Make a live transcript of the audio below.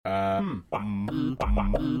Yep.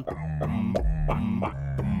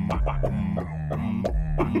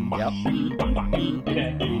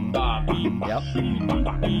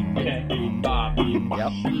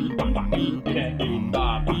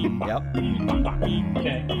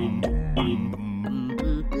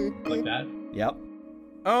 Like that? Yep.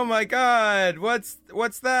 Oh my God! What's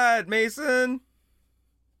that, Mason?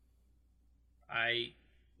 I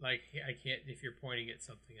can't. If you're pointing at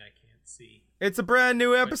something, I can't see. It's a brand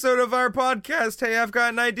new episode of our podcast. Hey, I've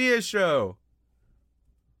got an idea show.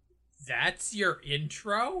 That's your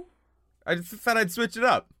intro? I just thought I'd switch it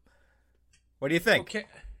up. What do you think? Okay.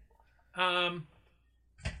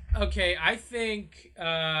 Okay, I think.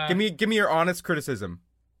 Give me your honest criticism.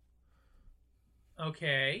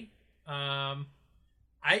 Okay. I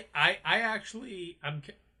actually, I'm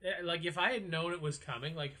like, if I had known it was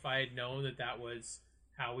coming, like if I had known that was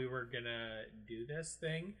how we were gonna do this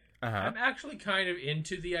thing, I'm actually kind of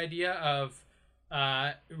into the idea of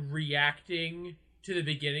reacting to the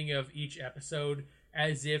beginning of each episode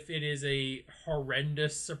as if it is a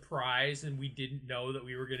horrendous surprise and we didn't know that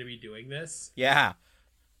we were going to be doing this. Yeah.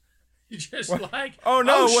 Just what? like, oh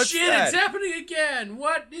no, oh what's shit, that? It's happening again.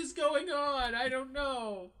 What is going on? I don't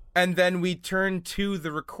know. And then we turn to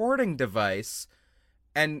the recording device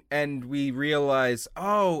and we realize,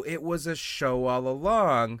 oh, it was a show all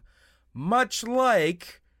along, much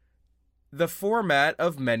like the format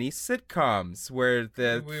of many sitcoms, where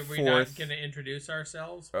we're not going to introduce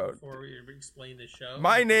ourselves before we explain the show.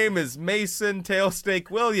 My name is Mason Tailsteak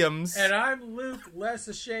Williams. And I'm Luke Less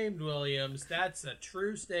Ashamed Williams. That's a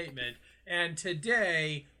true statement. And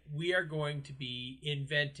today we are going to be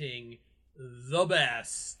inventing the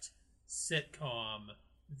best sitcom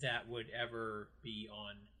that would ever be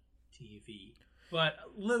on TV. But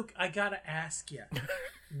Luke, I gotta ask you,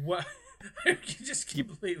 what? You just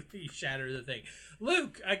completely shatter the thing.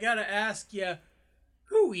 Luke, I gotta ask you,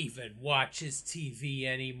 who even watches TV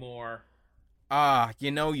anymore?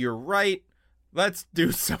 You're right. Let's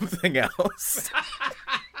do something else.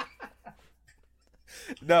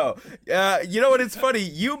 No, you know what? It's funny.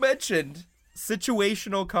 You mentioned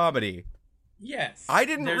situational comedy. Yes. I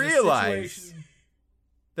didn't realize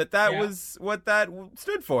that was what that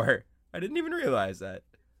stood for. I didn't even realize that.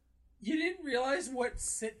 You didn't realize what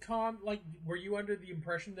sitcom, like, were you under the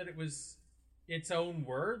impression that it was its own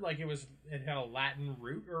word? Like it had a Latin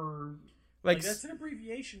root, or like that's an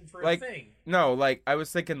abbreviation for a thing. No, like I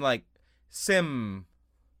was thinking like Simcom.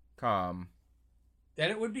 Then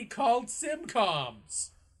it would be called Simcoms.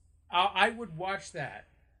 I would watch that.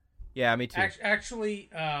 Yeah, me too. Actually,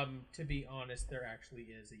 to be honest, there actually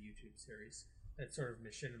is a YouTube series that sort of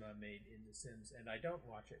machinima made in The Sims, and I don't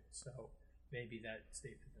watch it, so maybe that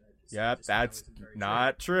statement that I just yep, just that's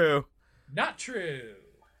not true. Not true.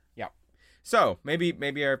 Yeah. So maybe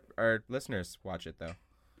our listeners watch it though.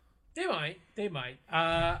 They might.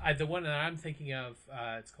 The one that I'm thinking of,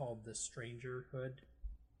 it's called The Strangerhood.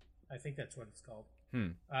 I think that's what it's called.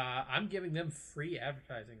 I'm giving them free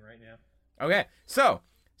advertising right now. Okay, so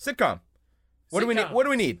sitcom. What do we need? What do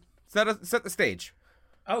we need? Set the stage.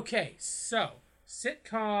 Okay, so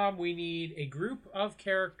sitcom. We need a group of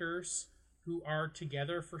characters who are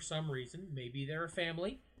together for some reason. Maybe they're a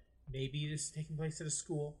family. Maybe this is taking place at a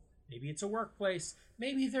school. Maybe it's a workplace.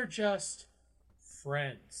 Maybe they're just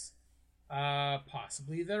friends.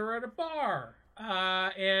 Possibly they're at a bar.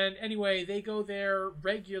 And anyway, they go there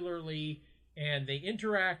regularly and they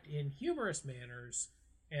interact in humorous manners,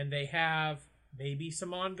 and they have maybe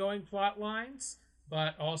some ongoing plot lines,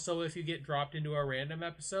 but also if you get dropped into a random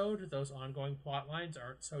episode, those ongoing plot lines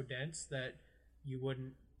aren't so dense that you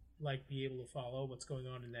wouldn't be able to follow what's going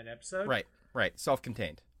on in that episode. Right.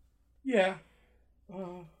 Self-contained. Yeah.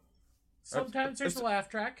 Sometimes there's a laugh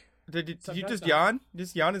track. Did you just yawn?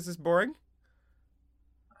 Just yawn? Is this boring?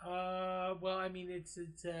 Well, I mean, it's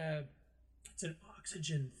an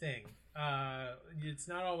oxygen thing. It's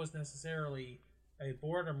not always necessarily a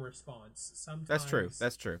boredom response. Sometimes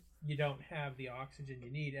That's true. You don't have the oxygen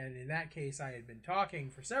you need, and in that case, I had been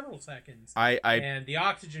talking for several seconds, and the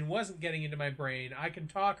oxygen wasn't getting into my brain. I can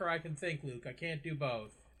talk or I can think, Luke. I can't do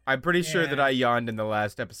both. I'm pretty sure that I yawned in the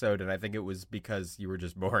last episode, and I think it was because you were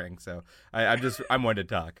just boring. So I'm one to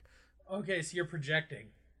talk. Okay, so you're projecting.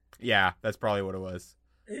 Yeah, that's probably what it was.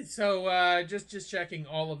 So just checking,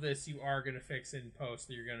 all of this you are gonna fix in post.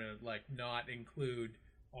 You're gonna not include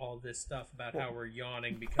all of this stuff about how we're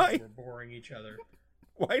yawning because we're boring each other.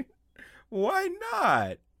 Why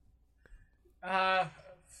not?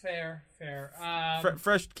 Fair.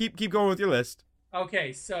 Fresh. Keep going with your list.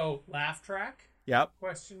 Okay, so laugh track. Yep.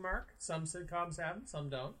 Question mark. Some sitcoms have them, some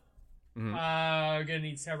don't. Mm-hmm. We're gonna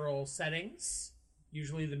need several settings.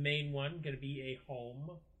 Usually the main one going to be a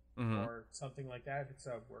home Mm-hmm. or something like that. If it's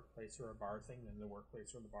a workplace or a bar thing, then the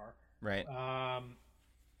workplace or the bar. Right.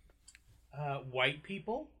 White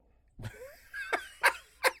people.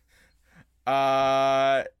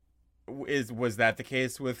 Was that the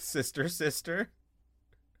case with Sister?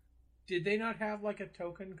 Did they not have like a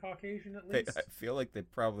token Caucasian at least? I feel like they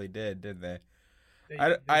probably did, didn't they? They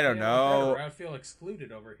I don't know. I feel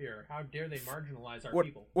excluded over here. How dare they marginalize our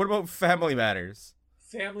people? What about Family Matters?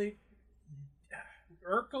 Family.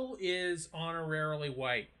 Urkel is honorarily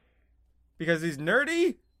white. Because he's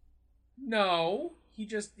nerdy? No, he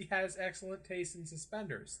just has excellent taste in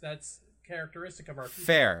suspenders. That's characteristic of our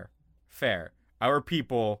people. Fair. Our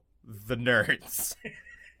people, the nerds.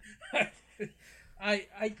 I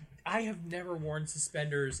have never worn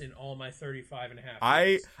suspenders in all my 35 and a half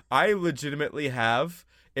years. I legitimately have.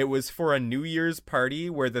 It was for a New Year's party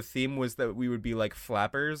where the theme was that we would be like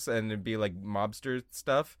flappers and it'd be like mobster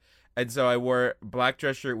stuff. And so I wore a black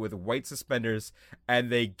dress shirt with white suspenders, and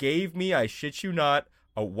they gave me, I shit you not,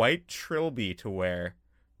 a white trilby to wear.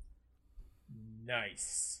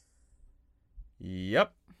 Nice.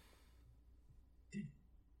 Yep.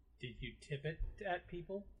 Did you tip it at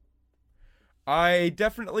people? I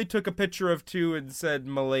definitely took a picture of two and said,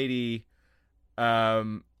 "Milady."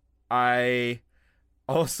 I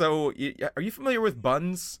also, are you familiar with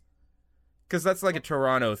buns? Because that's like a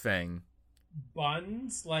Toronto thing.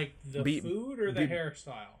 Buns, like the food or the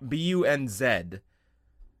hairstyle? BUNZ.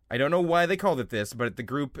 I don't know why they called it this, but the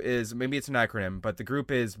group is, maybe it's an acronym, but the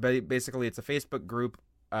group is basically, it's a Facebook group.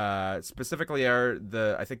 Specifically,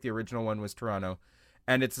 I think the original one was Toronto.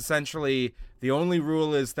 And it's essentially, the only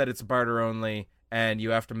rule is that it's barter only, and you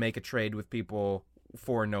have to make a trade with people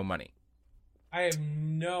for no money. I've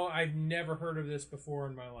never heard of this before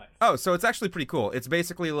in my life. Oh, so it's actually pretty cool. It's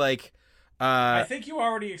basically like... I think you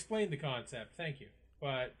already explained the concept. Thank you.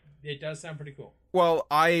 But it does sound pretty cool. Well,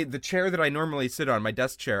 the chair that I normally sit on, my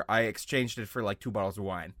desk chair, I exchanged it for like 2 bottles of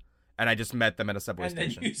wine. And I just met them at a subway station.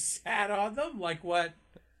 And then you sat on them? Like what?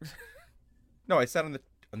 No, I sat on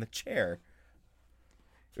the chair.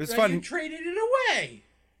 It was but fun. You traded it away.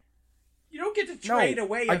 You don't get to trade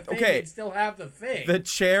away a thing and still have the thing. The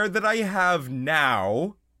chair that I have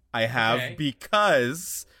now, I have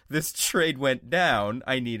because this trade went down.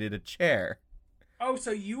 I needed a chair. Oh,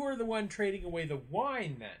 so you were the one trading away the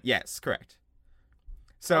wine then? Yes, correct.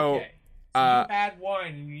 So, you had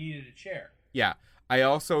wine and you needed a chair. Yeah. I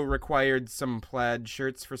also required some plaid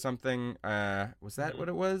shirts for something. Was that what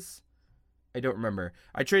it was? I don't remember.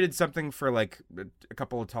 I traded something for like a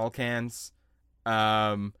couple of tall cans.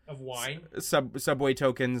 Of wine? Subway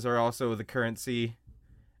tokens are also the currency.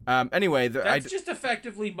 Anyway, that's just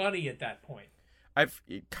effectively money at that point. I've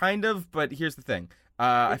kind of, but here's the thing.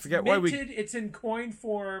 I forget minted, why we. It's in coin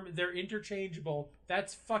form. They're interchangeable.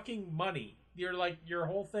 That's fucking money. You're like your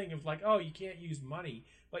whole thing of like, oh, you can't use money,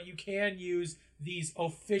 but you can use these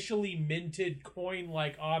officially minted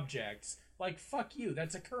coin-like objects. Like, fuck you.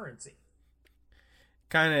 That's a currency.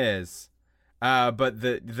 Kind of is. But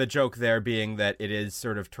the joke there being that it is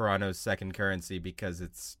sort of Toronto's second currency because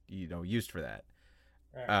it's, used for that.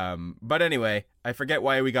 Right. But anyway, I forget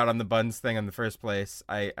why we got on the buns thing in the first place.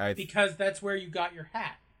 Because that's where you got your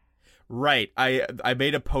hat. Right. I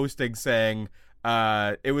made a posting saying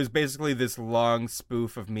it was basically this long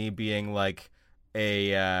spoof of me being like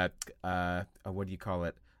a what do you call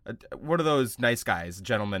it? One of those nice guys,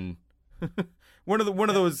 gentlemen. One of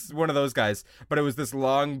those guys, but it was this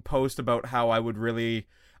long post about how I would really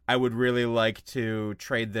like to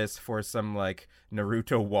trade this for some like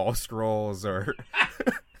Naruto wall scrolls or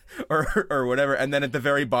or whatever, and then at the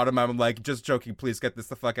very bottom I'm like, just joking, please get this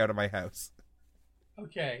the fuck out of my house.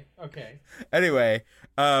 Okay. Anyway,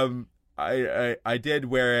 I did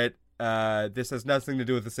wear it. This has nothing to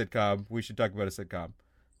do with the sitcom. We should talk about a sitcom.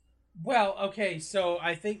 Well, okay, so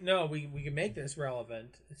I think we can make this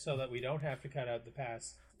relevant so that we don't have to cut out the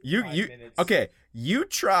past 5 minutes. Okay, you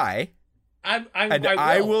try.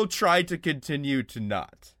 I will try to continue to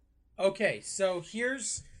not. Okay, so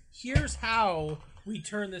here's how we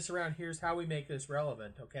turn this around. Here's how we make this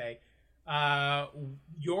relevant. Okay,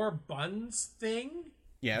 your buns thing.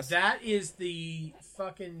 Yes, that is the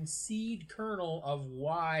fucking seed kernel of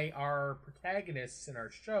why our protagonists in our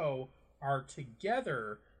show are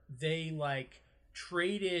together. They like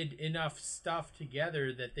traded enough stuff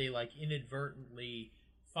together that they like inadvertently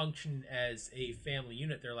function as a family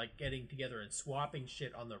unit. They're like getting together and swapping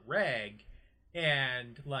shit on the reg,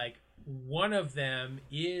 and like one of them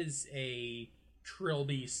is a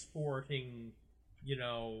trilby sporting,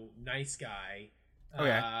 nice guy.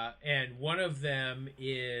 Okay. And one of them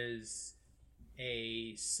is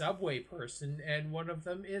a subway person, and one of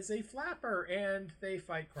them is a flapper, and they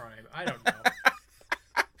fight crime. I don't know.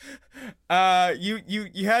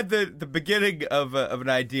 You had the beginning of an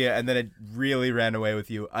idea, and then it really ran away with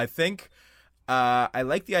you. I think I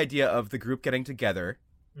like the idea of the group getting together,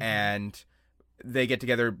 and they get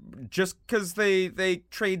together just because they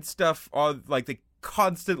trade stuff on, like, they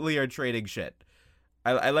constantly are trading shit.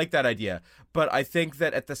 I like that idea, but I think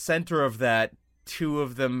that at the center of that, two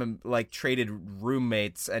of them like traded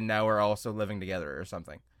roommates and now are also living together or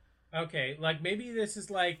something. Okay, like maybe this is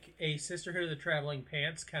like a Sisterhood of the Traveling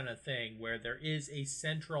Pants kind of thing, where there is a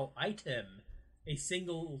central item, a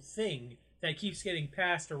single thing that keeps getting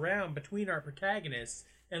passed around between our protagonists,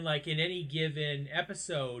 and like in any given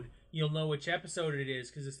episode, you'll know which episode it is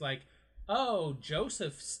because it's like, oh,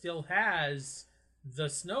 Joseph still has the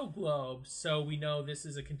snow globe, so we know this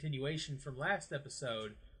is a continuation from last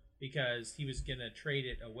episode because he was gonna trade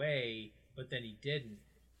it away, but then he didn't.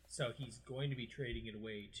 So he's going to be trading it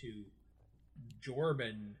away to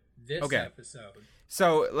Jordan this episode.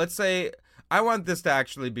 So let's say I want this to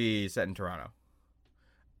actually be set in Toronto.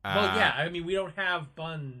 Well, yeah, I mean, we don't have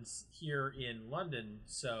buns here in London,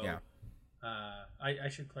 so yeah. I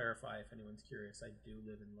should clarify if anyone's curious. I do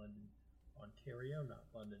live in London, Ontario, not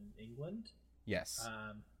London, England. Yes.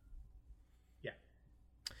 Yeah.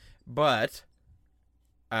 But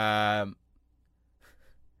I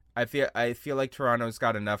feel like Toronto's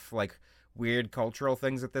got enough like weird cultural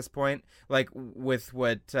things at this point. Like with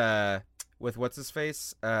what's his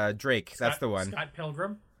face? Drake. That's the one. Scott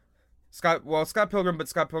Pilgrim. Scott Pilgrim, but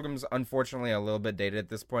Scott Pilgrim's unfortunately a little bit dated at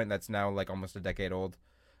this point. That's now like almost a decade old.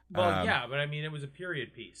 Well, yeah, but I mean it was a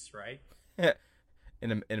period piece, right?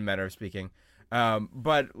 in a matter of speaking.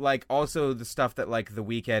 But like also the stuff that like The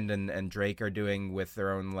Weeknd and Drake are doing with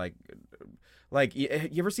their own like you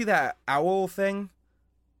ever see that owl thing?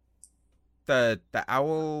 The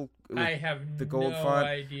owl. I have the gold no font.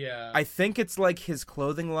 idea. I think it's like his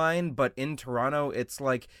clothing line, but in Toronto, it's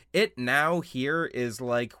like it now here is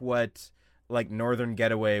like what like Northern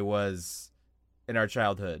Getaway was in our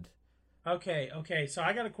childhood. Okay. So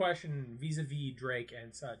I got a question vis-a-vis Drake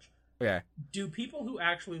and such. Okay. Do people who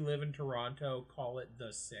actually live in Toronto call it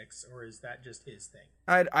the Six, or is that just his thing?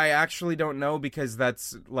 I actually don't know because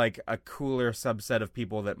that's like a cooler subset of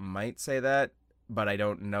people that might say that, but I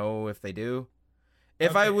don't know if they do.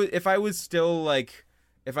 If I was still like,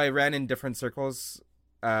 if I ran in different circles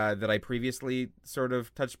that I previously sort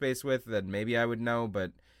of touched base with, then maybe I would know.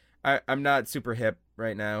 But I'm not super hip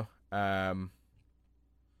right now.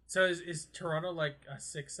 So is Toronto like a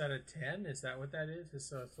 6 out of 10? Is that what that is?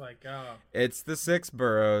 So it's like, oh, it's the 6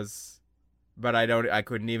 boroughs, but I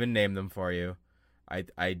couldn't even name them for you.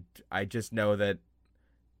 I just know that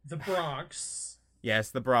the Bronx. Yes,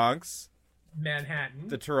 the Bronx. Manhattan.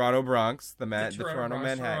 The Toronto Bronx. The Toronto Bronx,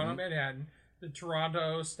 Manhattan. Toronto Manhattan. The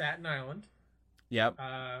Toronto Staten Island. Yep.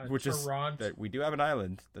 Which Toronto, is that we do have an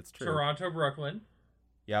island. That's true. Toronto Brooklyn.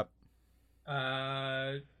 Yep.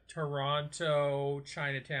 Toronto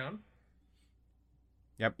Chinatown.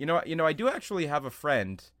 Yep. You know, I do actually have a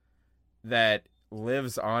friend that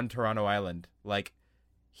lives on Toronto Island. Like,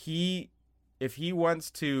 if he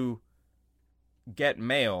wants to get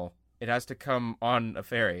mail, it has to come on a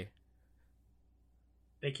ferry.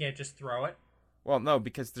 They can't just throw it? Well, no,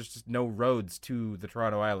 because there's just no roads to the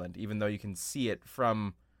Toronto Island, even though you can see it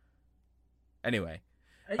from... Anyway.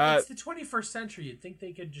 It's the 21st century. You'd think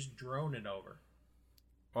they could just drone it over.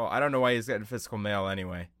 Well, I don't know why he's getting physical mail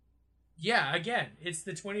anyway. Yeah, again, it's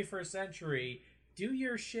the 21st century. Do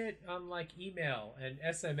your shit on, like, email and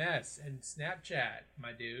SMS and Snapchat,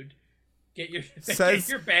 my dude. Get your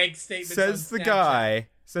bank statements on Snapchat.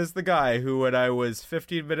 Says the guy who, when I was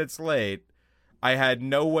 15 minutes late, I had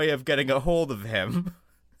no way of getting a hold of him.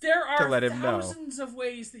 There are to let him thousands of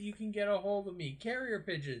ways that you can get a hold of me. Carrier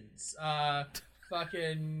pigeons.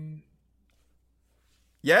 Fucking...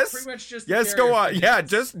 Yes? Pretty much just yes, go on. Pigeons. Yeah,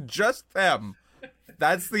 just them.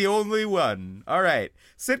 That's the only one. All right.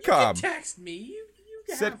 Sitcom. You can text me.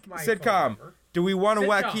 You have my phone sitcom. number. Do we want a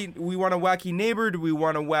wacky neighbor? Do we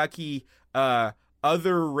want a wacky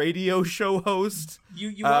other radio show host?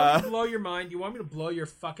 You want me to blow your mind? You want me to blow your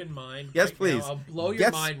fucking mind? Yes, right please. Now? I'll blow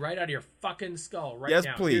your mind right out of your fucking skull right now.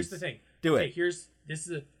 Yes, please. Here's the thing. Do it.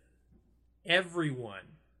 Everyone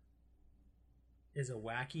is a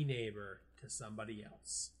wacky neighbor to somebody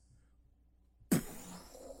else.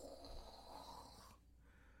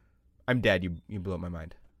 I'm dead. You blew up my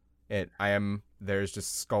mind. There's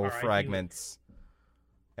just skull fragments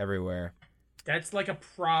everywhere. That's like a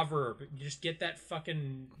proverb. You just get that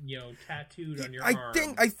fucking, tattooed on your I arm.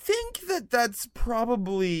 think that that's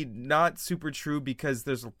probably not super true, because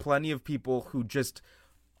there's plenty of people who just,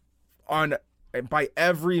 on by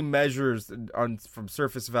every measures on from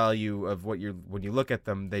surface value of what you're when you look at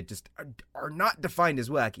them, they just are not defined as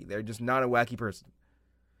wacky. They're just not a wacky person.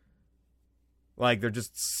 Like, they're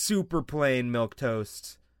just super plain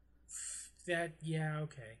milquetoast.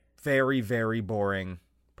 Okay. Very, very boring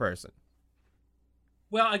person.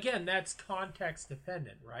 Well, again, that's context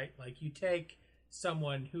dependent, right? Like, you take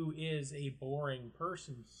someone who is a boring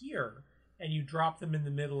person here and you drop them in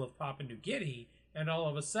the middle of Papua New Guinea, and all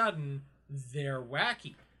of a sudden they're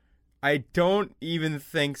wacky. I don't even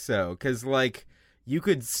think so, because, like, you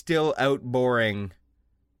could still out-boring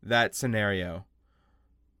that scenario.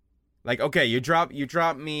 Like, okay, you drop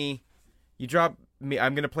me,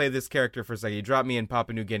 I'm gonna play this character for a second. You drop me in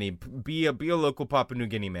Papua New Guinea. Be a local Papua New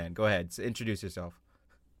Guinea man. Go ahead, introduce yourself.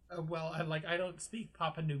 Well, I don't speak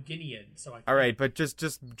Papua New Guinean, so I can't. All right, but just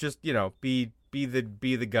be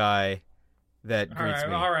the guy that greets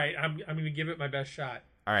me. All right, I'm gonna give it my best shot.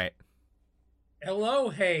 All right. Hello,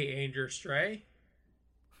 hey, Angel Stray.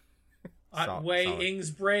 Way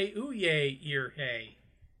Ingsbray Ooye ear hey.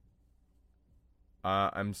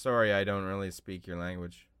 I'm sorry, I don't really speak your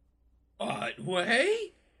language.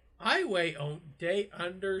 Way? I way don't they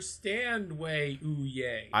understand way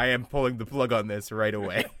ooye. I am pulling the plug on this right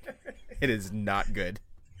away. It is not good.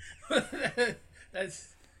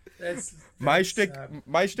 that's my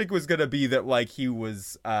shtick was gonna be that, like, he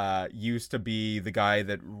was used to be the guy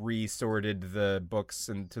that resorted the books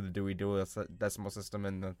into the Dewey Decimal System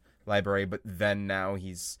in the library, but then now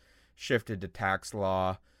he's shifted to tax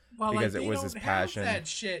law because it was his passion. They don't have that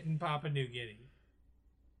shit in Papua New Guinea.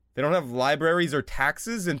 They don't have libraries or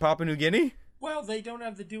taxes in Papua New Guinea? Well, they don't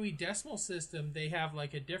have the Dewey Decimal System. They have,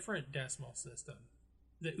 like, a different decimal system.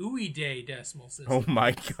 The Uwe Day decimal system. Oh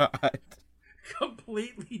my god.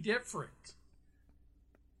 Completely different.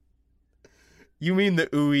 You mean the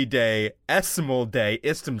Uwe Day, Decimal Day,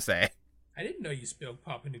 Istamse. I didn't know you spoke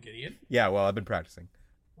Papua New Guinean. Yeah, well, I've been practicing.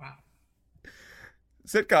 Wow.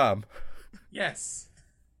 Sitcom. Yes.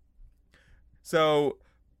 So,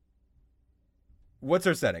 what's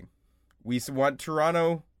our setting? We want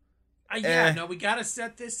Toronto. No, we gotta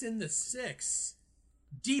set this in the 6.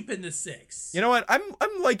 Deep in the 6. You know what? I'm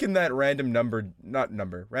liking that random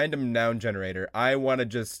noun generator. I want to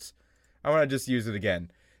just use it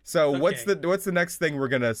again. So okay. what's the next thing we're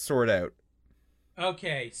gonna sort out?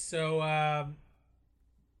 Okay, so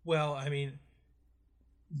well, I mean,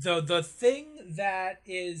 the thing that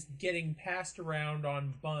is getting passed around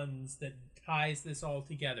on buns that ties this all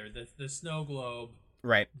together, the snow globe,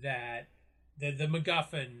 right? That the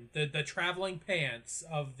MacGuffin, the traveling pants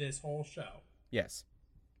of this whole show. Yes.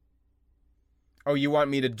 Oh, you want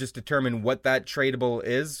me to just determine what that tradable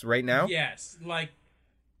is right now? Yes, like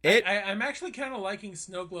I'm actually kind of liking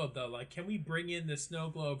Snow Globe though. Like, can we bring in the Snow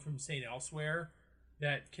Globe from St. Elsewhere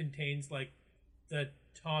that contains, like, the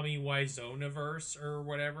Tommy Wiseau verse or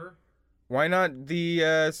whatever? Why not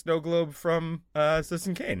the Snow Globe from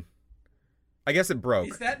Citizen Kane? I guess it broke.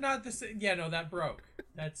 Is that not the? Yeah, no, that broke.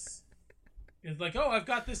 It's like, oh, I've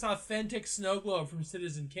got this authentic snow globe from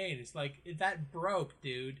Citizen Kane. It's like, that broke,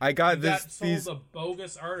 dude. Sold a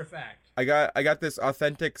bogus artifact. I got this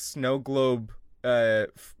authentic snow globe,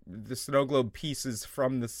 the snow globe pieces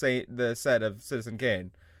from the set of Citizen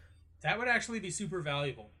Kane. That would actually be super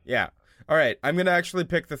valuable. Yeah. All right, I'm gonna actually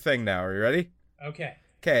pick the thing now. Are you ready? Okay.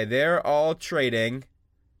 Okay, they're all trading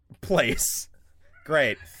place.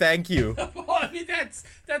 Great, thank you. Well, I mean, that's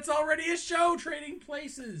already a show, Trading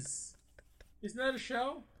Places. Isn't that a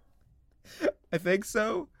show? I think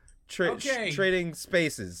so. Okay. Trading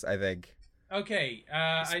Spaces, I think. Okay,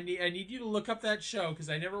 I need you to look up that show because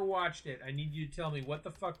I never watched it. I need you to tell me what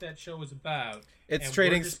the fuck that show was about. It's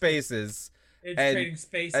Trading Spaces. Trading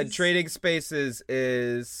Spaces. And Trading Spaces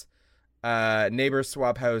is neighbors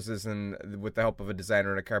swap houses, and with the help of a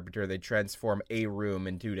designer and a carpenter, they transform a room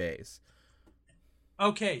in 2 days.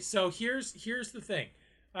 Okay, so here's the thing.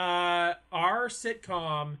 Our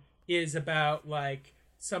sitcom is about, like,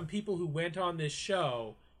 some people who went on this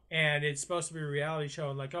show, and it's supposed to be a reality show,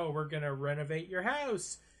 and, like, oh, we're gonna renovate your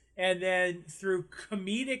house, and then through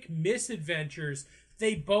comedic misadventures,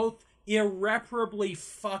 they both irreparably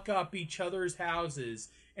fuck up each other's houses,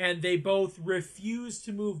 and they both refuse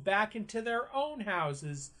to move back into their own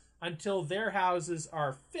houses until their houses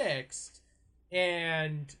are fixed,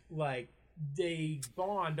 and, like, they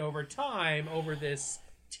bond over time over this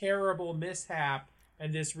terrible mishap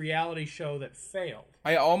and this reality show that failed.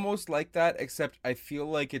 I almost like that, except I feel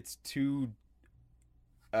like it's too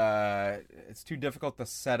it's too difficult to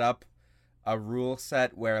set up a rule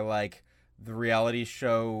set where like the reality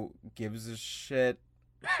show gives a shit.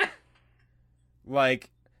 Like,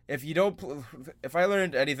 if you don't, if I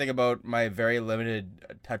learned anything about my very limited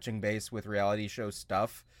touching base with reality show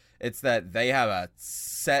stuff, it's that they have a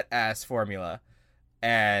set ass formula,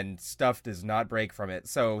 and stuff does not break from it.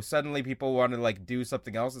 So suddenly people want to like do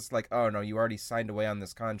something else. It's like, oh no, you already signed away on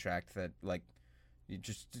this contract that like you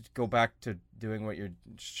just go back to doing what you're.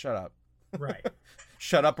 Shut up. Right.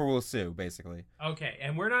 Shut up or we'll sue, basically. Okay,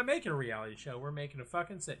 and we're not making a reality show. We're making a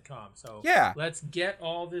fucking sitcom. So yeah, let's get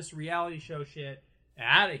all this reality show shit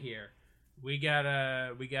out of here. We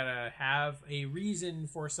gotta have a reason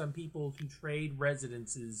for some people to trade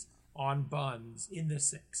residences on buns in the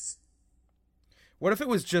 6. What if it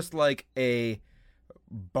was just like a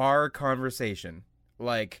bar conversation?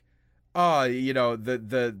 Like, oh, you know,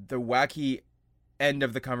 the wacky end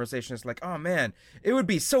of the conversation is like, oh man, it would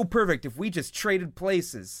be so perfect if we just traded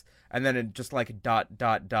places, and then it just like ...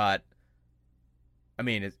 I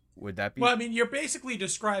mean, would that be? Well, I mean, you're basically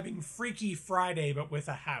describing Freaky Friday, but with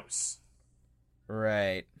a house.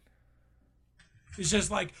 Right. It's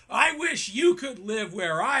just like, I wish you could live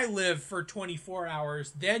where I live for 24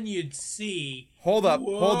 hours. Then you'd see. Hold up.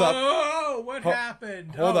 Whoa, what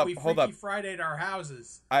happened? We Freaky Friday'd our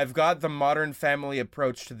houses. I've got the Modern Family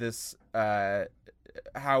approach to this.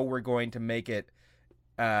 How we're going to make it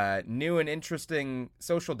new and interesting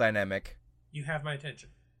social dynamic. You have my attention.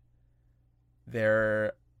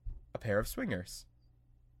 They're a pair of swingers.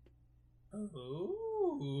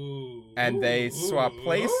 Ooh. And they swap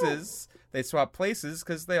places. They swap places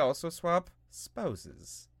because they also swap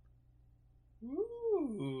spouses.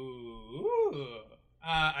 Ooh.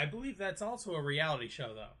 I believe that's also a reality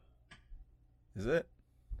show, though. Is it?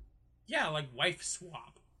 Yeah, like wife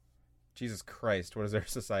swap. Jesus Christ, what is our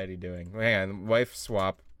society doing? Hang on, wife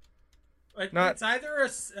swap. It's either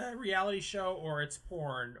a reality show or it's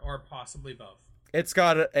porn or possibly both. It's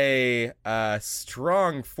got a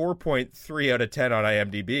strong 4.3 out of 10 on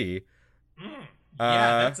IMDb. Yeah,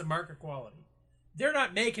 that's a mark of quality. They're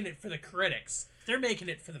not making it for the critics. They're making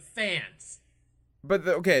it for the fans. But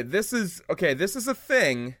this is a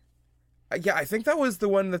thing. Yeah, I think that was the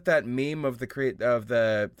one that meme of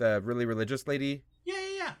the really religious lady.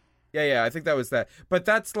 Yeah, I think that was that. But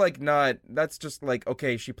that's like not. That's just like,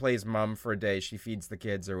 okay, she plays mom for a day. She feeds the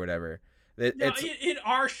kids or whatever. In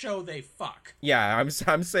our show, they fuck. Yeah, I'm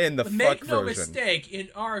saying the fuck version. Make no mistake, in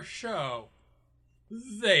our show,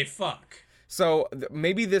 they fuck. So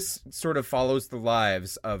maybe this sort of follows the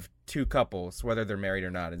lives of two couples, whether they're married or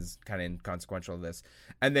not, is kind of inconsequential to this.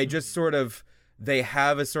 And they just they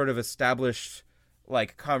have a sort of established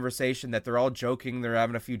like conversation that they're all joking, they're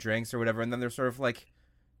having a few drinks or whatever, and then they're sort of like,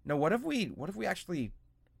 no, what if we actually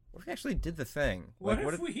did the thing? What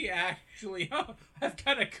if we actually... Oh, I've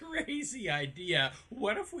got a crazy idea.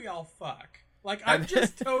 What if we all fuck? Like, I'm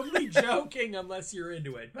just totally joking unless you're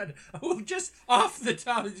into it. But just off the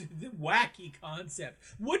top, the wacky concept.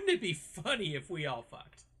 Wouldn't it be funny if we all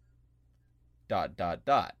fucked? ...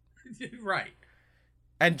 Right.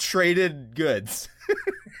 And traded goods.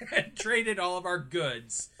 And traded all of our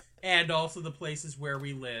goods. And also the places where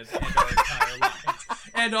we live and our entire lives.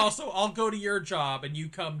 And also, I'll go to your job and you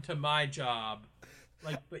come to my job.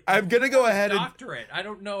 Like, but I'm gonna go ahead doctorate. I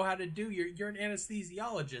don't know how to do. You're an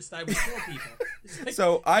anesthesiologist. I would tell people. Like,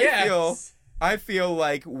 so I feel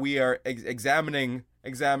like we are examining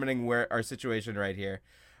where our situation right here.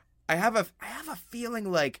 I have a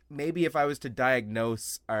feeling like maybe if I was to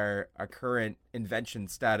diagnose our current invention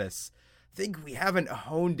status, I think we haven't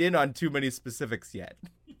honed in on too many specifics yet.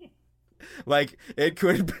 Like,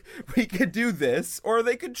 we could do this, or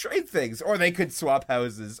they could trade things, or they could swap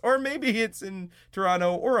houses, or maybe it's in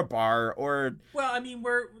Toronto, or a bar, or... Well, I mean,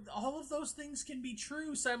 all of those things can be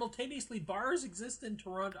true simultaneously. Bars exist in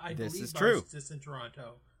Toronto. I believe bars exist in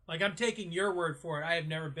Toronto. Like, I'm taking your word for it. I have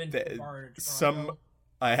never been to a bar in Toronto.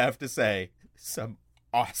 I have to say, some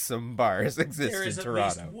awesome bars exist in Toronto. There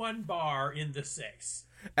is at least one bar in the 6.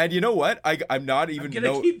 And you know what? I'm not even... I'm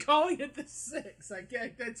gonna keep calling it the 6.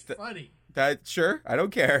 That's funny. Sure, I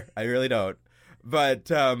don't care. I really don't.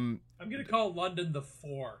 But I'm gonna call London the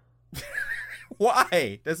 4.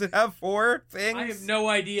 Why? Does it have 4 things? I have no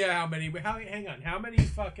idea how many. Hang on. How many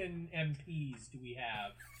fucking MPs do we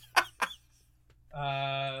have?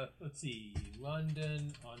 Let's see.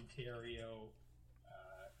 London, Ontario,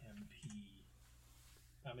 MP.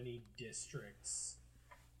 How many districts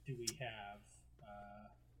do we have?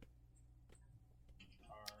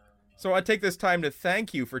 So I take this time to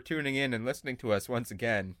thank you for tuning in and listening to us once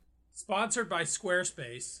again. Sponsored by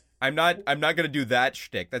Squarespace. I'm not going to do that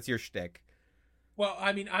shtick. That's your shtick. Well,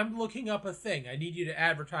 I mean, I'm looking up a thing. I need you to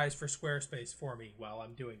advertise for Squarespace for me while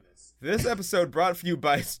I'm doing this. This episode brought to you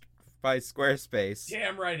by Squarespace.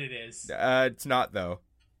 Damn right it is. It's not, though.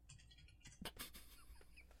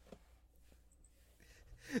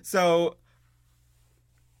 So,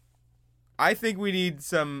 I think we need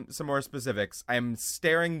some more specifics. I'm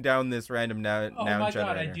staring down this random noun Oh my generator.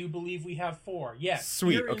 god, I do believe we have 4. Yes.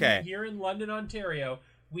 Sweet, okay. Here in London, Ontario,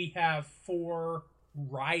 we have 4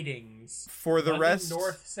 ridings. For the London rest...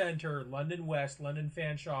 North Centre, London West, London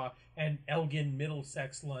Fanshawe, and Elgin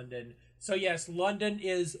Middlesex London. So yes, London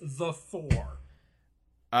is the 4.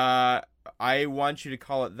 I want you to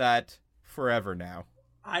call it that forever now.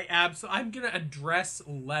 I'm gonna address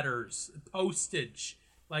letters, postage.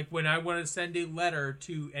 Like when I want to send a letter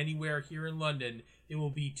to anywhere here in London, it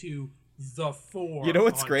will be to the 4. You know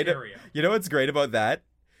what's Ontario. great? You know what's great about that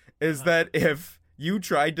is that if you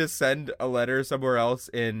tried to send a letter somewhere else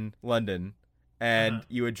in London and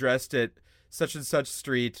you addressed it such and such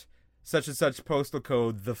street, such and such postal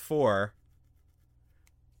code, the 4,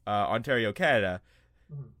 Ontario, Canada.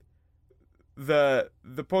 The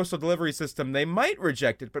postal delivery system, they might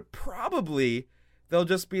reject it, but probably they'll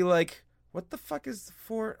just be like, what the fuck is the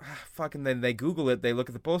 4? Fuck, and then they Google it, they look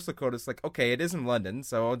at the postal code, it's like, okay, it is in London,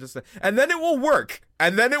 so I'll just... And then it will work!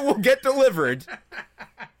 And then it will get delivered!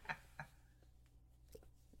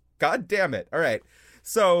 God damn it. Alright.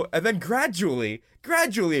 So, and then gradually,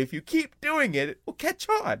 if you keep doing it, it will catch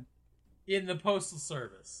on. In the Postal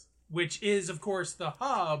Service, which is, of course, the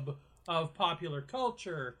hub of popular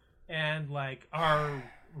culture and, like, our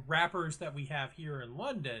rappers that we have here in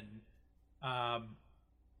London,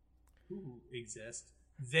 who exist,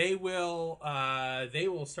 they will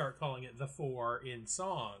start calling it the 4 in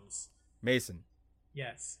songs. Mason.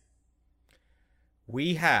 Yes.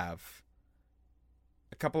 We have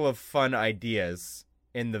a couple of fun ideas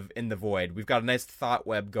in the void. We've got a nice thought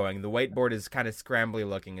web going. The whiteboard is kind of scrambly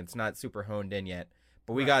looking. It's not super honed in yet.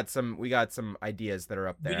 But we got some ideas that are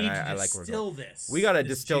up there. We need to distill this. We got to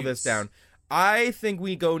distill this down. I think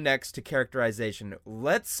we go next to characterization.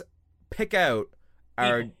 Let's pick out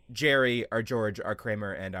our Jerry, our George, our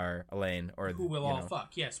Kramer, and our Elaine. Or who will all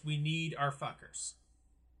fuck. Yes, we need our fuckers.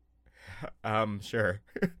 Sure.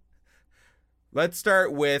 Let's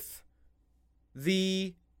start with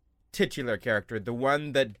the titular character, the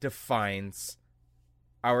one that defines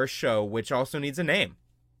our show, which also needs a name.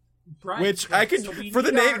 Right. Which I can so for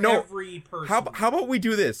the name. No, how how about we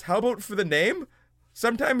do this? How about for the name?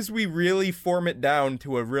 Sometimes we really form it down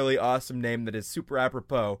to a really awesome name that is super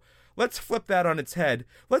apropos. Let's flip that on its head.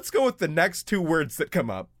 Let's go with the next 2 words that come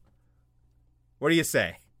up. What do you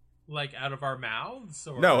say? Like out of our mouths?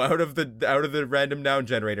 Or... No, out of the random noun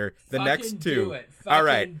generator. The Fucking next 2. Do it. All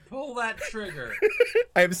right. Pull that trigger.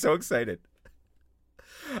 I am so excited.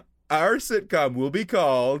 Our sitcom will be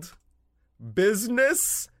called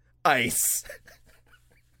Business Ice.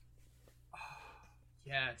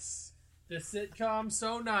 Yes. The sitcom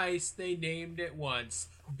so nice they named it once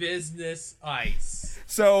Business Ice.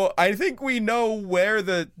 So I think we know where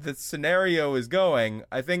the scenario is going.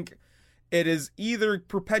 I think it is either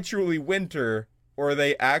perpetually winter or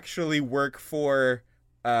they actually work for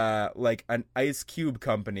like an ice cube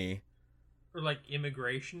company. Or like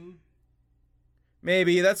immigration.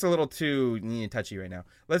 Maybe that's a little too touchy right now.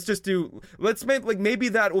 Let's make like maybe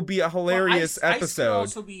that will be a hilarious episode. Ice could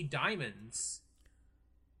also be diamonds.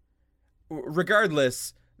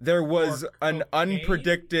 Regardless, there was an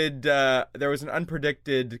unpredicted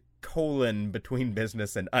colon between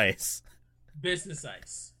business and ice. Business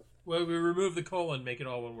ice. Well, we remove the colon, make it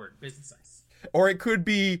all one word. Business ice. Or it could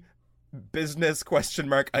be business ?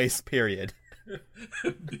 Ice period.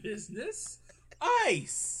 Business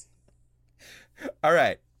ice. All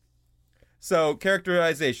right. So,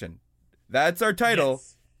 characterization. That's our title.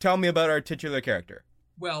 Yes. Tell me about our titular character.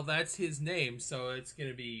 Well, that's his name, so it's going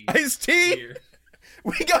to be... Ice-T?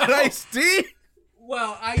 We got Ice-T?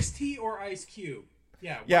 Well, Ice-T or Ice Cube.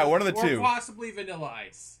 Yeah, one of the two. Or possibly Vanilla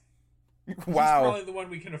Ice. Wow. He's probably the one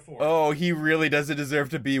we can afford. Oh, he really doesn't deserve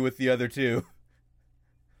to be with the other two.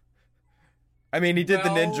 I mean, he did the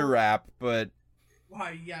ninja rap, but...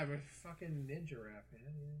 Why, yeah, but fucking ninja rap, man.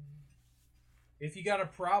 If you got a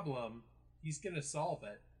problem, he's going to solve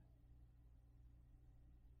it.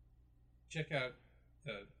 Check out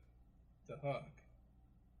the hook.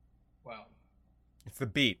 Wow. It's the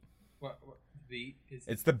beat. What beat?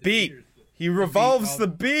 It's the beat. He revolves the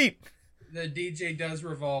beat. The DJ does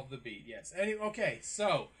revolve the beat, yes. Anyway, okay,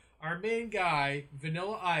 so our main guy,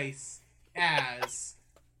 Vanilla Ice, as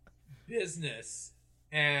business,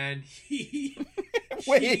 and he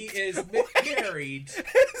is married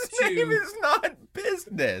His name is not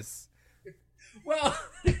business. Well,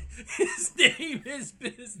 his name is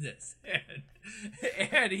Business,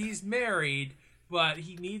 and he's married, but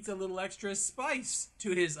he needs a little extra spice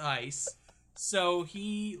to his ice. So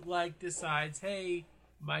he like decides, hey,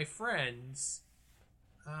 my friends,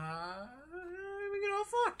 we're gonna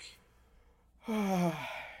fuck.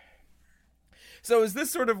 So is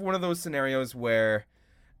this sort of one of those scenarios where,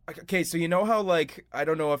 okay, so you know how, like, I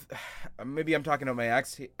don't know if, maybe I'm talking about my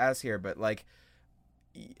ass here, but, like,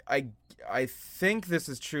 I think this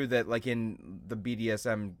is true that, like, in the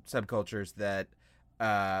BDSM subcultures that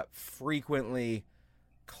frequently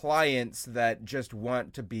clients that just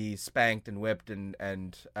want to be spanked and whipped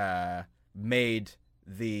and made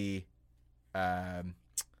the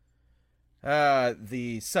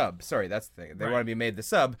sub. Sorry, that's the thing. They want to be made the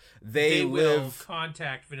sub. They will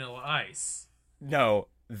contact Vanilla Ice. No,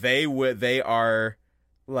 they are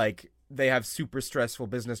like, they have super stressful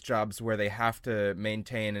business jobs where they have to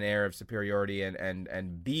maintain an air of superiority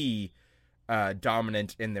and be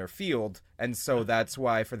dominant in their field, and so that's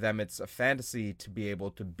why for them it's a fantasy to be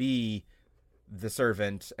able to be the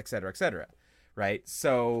servant, etc., right?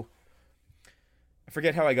 So I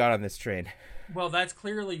forget how I got on this train. Well, that's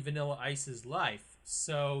clearly Vanilla Ice's life.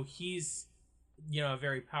 So he's, a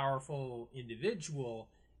very powerful individual,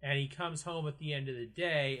 and he comes home at the end of the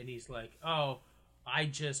day and he's like, oh, I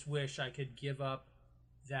just wish I could give up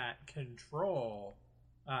that control,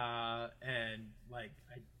 and like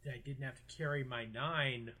I didn't have to carry my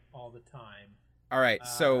 9 all the time. All right,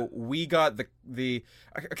 so we got the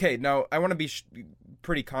okay. Now I want to be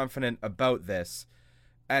pretty confident about this,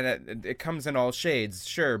 and it comes in all shades,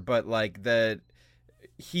 sure, but like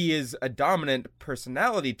he is a dominant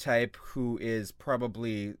personality type who is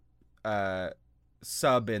probably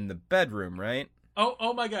sub in the bedroom, right?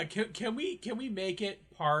 Oh my god! Can we make it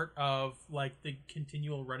part of like the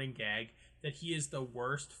continual running gag that he is the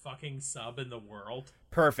worst fucking sub in the world?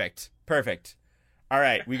 Perfect. All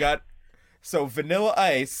right, we got so Vanilla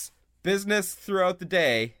Ice, business throughout the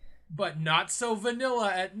day, but not so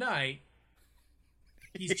vanilla at night.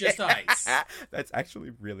 He's just ice. That's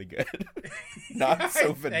actually really good. Not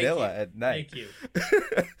so vanilla at night. Thank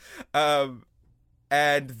you.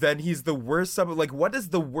 And then he's the worst sub. Like, what does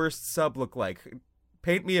the worst sub look like?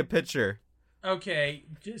 Paint me a picture. Okay,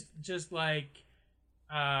 just like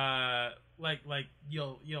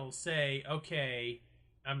you'll say, okay,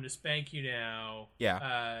 I'm gonna spank you now.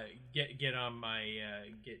 Yeah. Get on my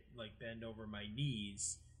bend over my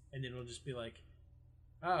knees, and then it'll just be like,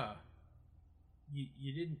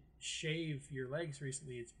 you didn't shave your legs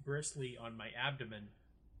recently. It's bristly on my abdomen.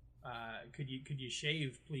 Could you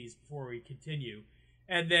shave, please, before we continue?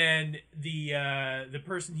 And then the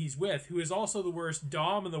person he's with, who is also the worst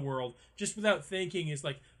dom in the world, just without thinking is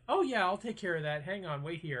like, oh yeah, I'll take care of that. Hang on,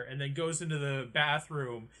 wait here. And then goes into the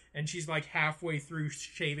bathroom, and she's like halfway through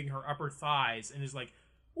shaving her upper thighs, and is like,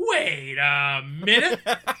 wait a minute.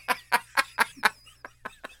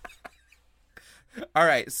 All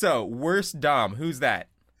right, so worst dom, who's that?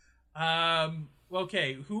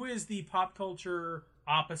 Okay, who is the pop culture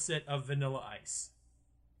opposite of Vanilla Ice?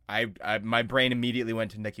 I my brain immediately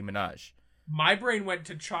went to Nicki Minaj. My brain went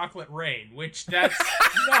to Chocolate Rain, which that's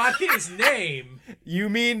not his name. You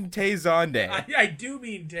mean Tay Zonday? I do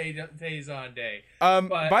mean Tay Zonday.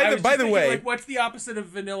 By the way, like, what's the opposite of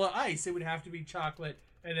Vanilla Ice? It would have to be chocolate,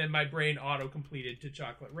 and then my brain auto completed to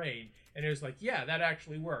Chocolate Rain, and it was like, yeah, that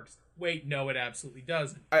actually works. Wait, no, it absolutely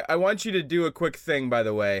doesn't. I want you to do a quick thing, by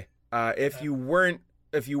the way. If you weren't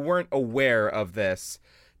aware of this,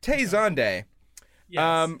 Tay Zonday.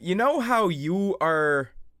 Yes. You know how you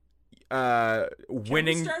are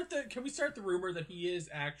winning. Can we start the rumor that he is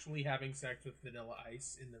actually having sex with Vanilla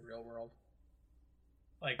Ice in the real world?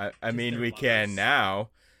 Like, I mean, we can now.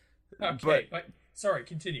 Okay, but sorry,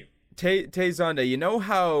 continue. Tay Zonday, you know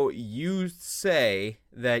how you say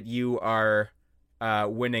that you are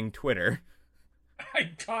winning Twitter?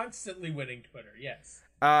 I'm constantly winning Twitter, yes.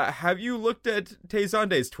 Have you looked at Tay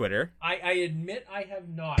Zonday's Twitter? I admit I have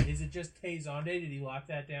not. Is it just Tay Zonday? Did he lock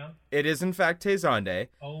that down? It is, in fact, Tay Zonday.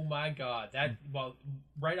 Oh my god.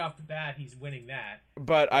 Right off the bat, he's winning that.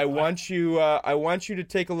 But I want you to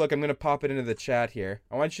take a look. I'm going to pop it into the chat here.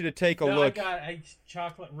 I want you to take a look. I got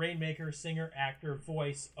Chocolate Rainmaker, singer, actor,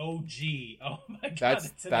 voice, OG. Oh my god,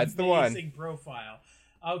 that's the one. Amazing profile.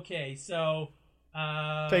 Okay, so...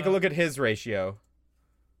 take a look at his ratio.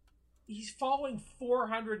 He's following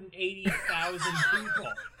 480,000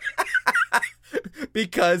 people.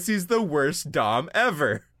 Because he's the worst dom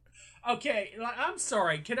ever. Okay, I'm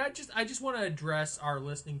sorry. I just want to address our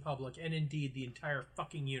listening public and indeed the entire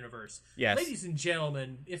fucking universe. Yes. Ladies and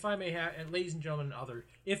gentlemen, ladies and gentlemen and others,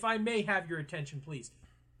 if I may have your attention, please.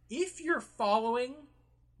 if you're following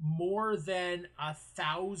more than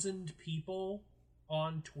 1,000 people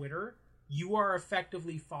on Twitter, you are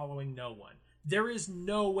effectively following no one. There is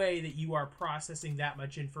no way that you are processing that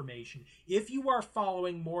much information. If you are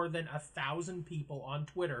following more than 1,000 people on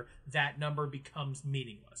Twitter, that number becomes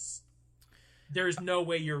meaningless. There's no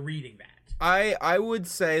way you're reading that. I would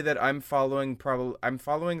say that I'm following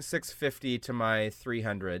 650 to my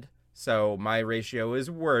 300. So my ratio is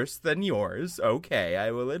worse than yours. Okay,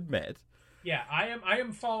 I will admit. Yeah, I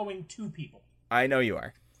am following 2 people. I know you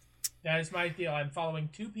are. That is my deal. I'm following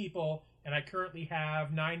 2 people, and I currently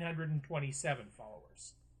have 927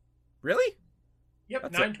 followers. Really? Yep,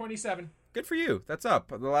 That's 927. Good for you. That's up.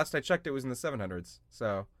 The last I checked, it was in the 700s.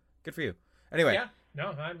 So good for you. Anyway. Yeah.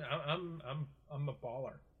 No, I'm a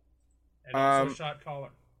baller, and also a shot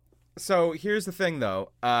caller. So here's the thing,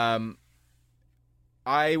 though.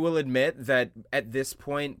 I will admit that at this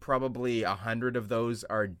point, probably 100 of those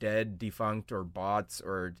are dead, defunct, or bots,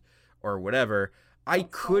 or whatever. I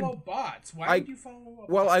could follow bots. Why would you follow bots?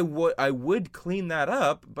 Well, I would clean that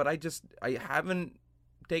up, but I haven't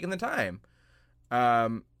taken the time.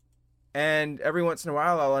 And every once in a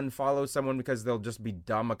while, I'll unfollow someone because they'll just be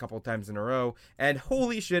dumb a couple times in a row. And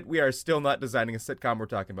holy shit, we are still not designing a sitcom. We're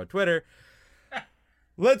talking about Twitter.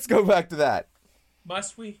 Let's go back to that.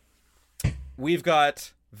 Must we? We've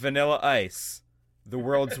got Vanilla Ice, the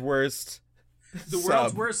world's worst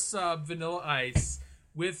world's worst sub, Vanilla Ice,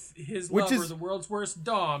 with his lover, the world's worst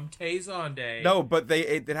dom, Tay Zonde. No, but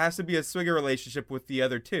it has to be a swinger relationship with the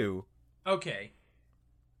other two. Okay.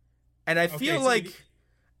 And I feel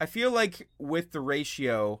like with the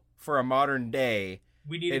ratio for a modern day,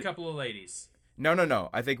 we need a couple of ladies. No.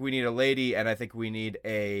 I think we need a lady, and I think we need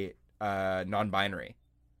a non-binary.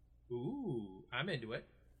 Ooh, I'm into it.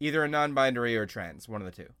 Either a non-binary or trans, one of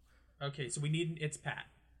the two. Okay, so we need an It's Pat.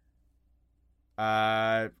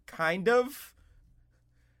 Kind of.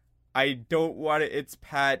 I don't want It's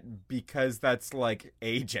Pat because that's like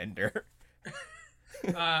a gender.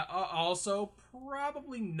 Also,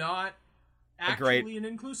 probably not actually an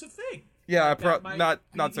inclusive thing. Yeah, not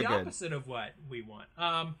so good. The opposite of what we want.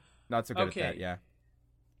 Not so good at that. Yeah.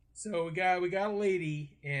 So we got a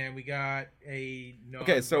lady and we got a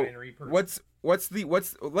non-binary person. Let's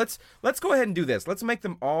go ahead and do this. Let's make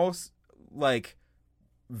them all like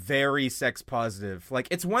very sex positive. Like,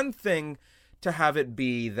 it's one thing to have it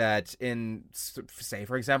be that in, say,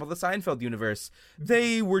 for example, the Seinfeld universe,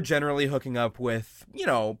 they were generally hooking up with,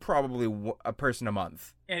 probably a person a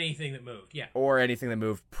month. Anything that moved, yeah. Or anything that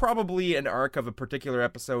moved. Probably an arc of a particular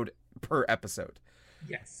episode per episode.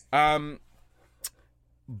 Yes.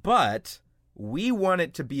 But we want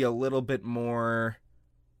it to be a little bit more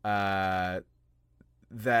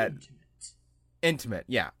intimate.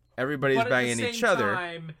 Yeah. Everybody's banging each other.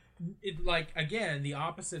 Time, again, the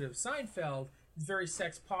opposite of Seinfeld is a very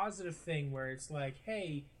sex positive thing where it's like,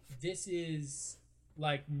 hey, this is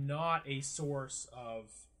not a source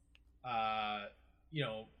of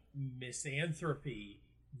misanthropy.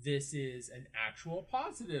 This is an actual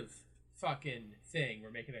positive fucking thing.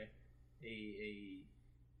 We're making a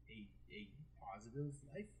positive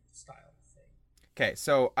lifestyle thing. Okay,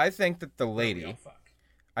 so I think that the lady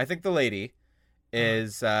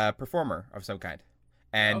is a performer of some kind.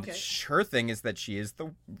 And her thing is that she is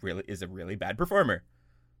a really bad performer.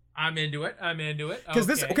 I'm into it. Because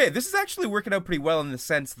this is actually working out pretty well in the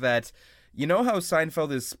sense that, you know how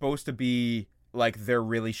Seinfeld is supposed to be like they're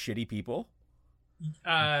really shitty people?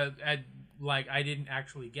 I didn't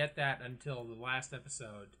actually get that until the last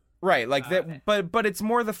episode. Right, but it's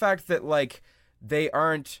more the fact that they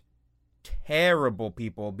aren't terrible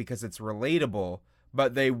people because it's relatable,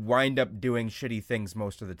 but they wind up doing shitty things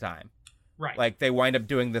most of the time. Right. They wind up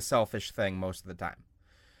doing the selfish thing most of the time.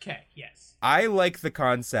 Okay, yes. I like the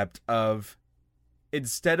concept of,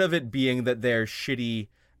 instead of it being that they're shitty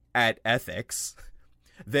at ethics,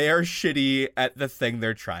 they are shitty at the thing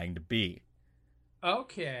they're trying to be.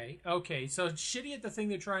 Okay. So shitty at the thing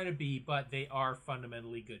they're trying to be, but they are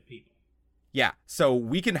fundamentally good people. Yeah, so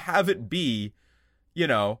we can have it be,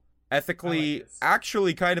 ethically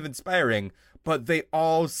actually kind of inspiring, but they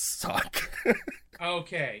all suck.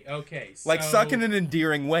 Okay. Suck in an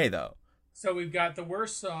endearing way, though. So we've got the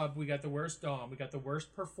worst sub, we got the worst dom, we got the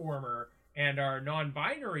worst performer, and our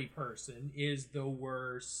non-binary person is the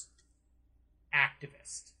worst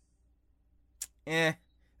activist.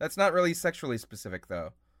 That's not really sexually specific,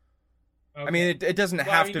 though. Okay. I mean, it doesn't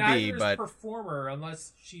have to be, but performer,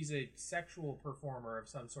 unless she's a sexual performer of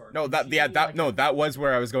some sort. No, that was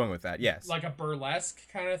where I was going with that. Yes, like a burlesque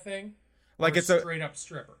kind of thing, like it's a straight up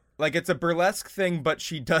stripper. Like it's a burlesque thing, but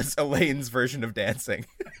she does Elaine's version of dancing.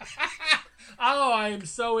 Oh, I am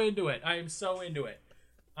so into it.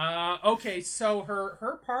 Okay, so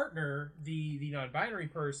her partner, the non-binary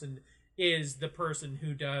person, is the person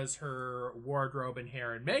who does her wardrobe and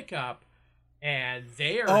hair and makeup, and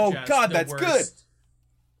they are Oh just God, the that's worst, good.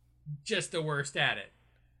 just the worst at it.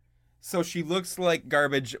 So she looks like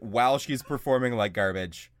garbage while she's performing like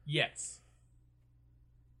garbage. Yes.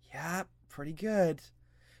 Yeah, pretty good.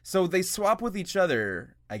 So they swap with each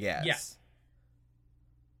other, I guess. Yes.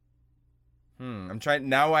 I'm trying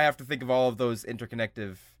now. I have to think of all of those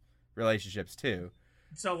interconnective relationships too.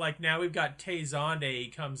 So like now we've got Tay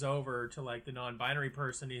Zonde comes over to like the non-binary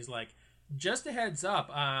person. He's like, just a heads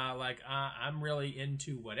up, I'm really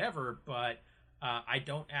into whatever, but I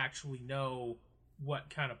don't actually know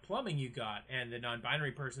what kind of plumbing you got. And the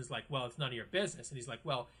non-binary person is like, well, it's none of your business. And he's like,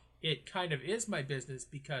 well, it kind of is my business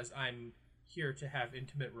because I'm here to have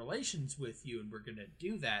intimate relations with you, and we're gonna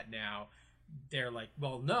do that now. They're like,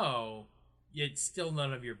 well, no, it's still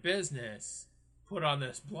none of your business. Put on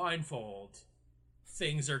this blindfold.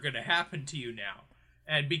 Things are gonna happen to you now.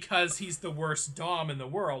 And because he's the worst dom in the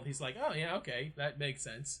world, he's like, oh yeah, okay, that makes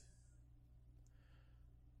sense.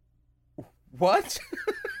 What?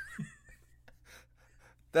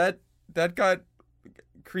 that got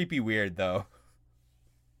creepy weird though.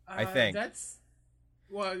 I think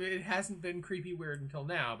well, it hasn't been creepy weird until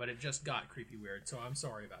now, but it just got creepy weird, so I'm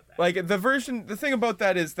sorry about that. Like the thing about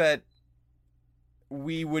that is that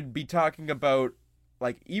we would be talking about,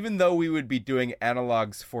 like, even though we would be doing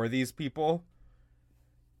analogs for these people,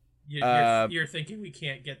 you're thinking we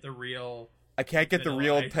can't get the real. I can't get the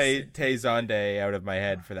real Tay Zonde out of my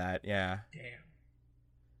head for that. Yeah. Damn.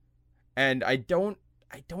 And I don't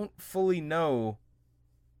fully know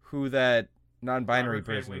who that non-binary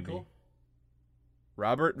person would be.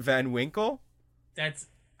 Robert Van Winkle?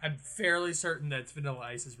 I'm fairly certain that's Vanilla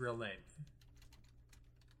Ice's real name.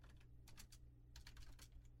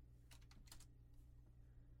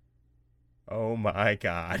 Oh my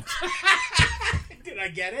God. Did I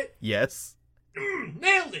get it? Yes.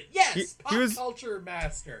 Nailed it. Yes. He was culture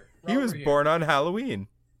master. He was born on Halloween.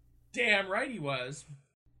 Damn right he was.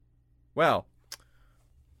 Well,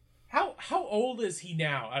 how old is he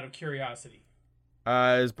now, out of curiosity? He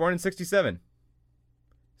was born in 1967.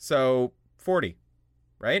 So 40,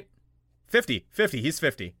 right? 50. He's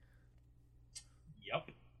 50. Yup.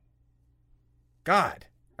 God.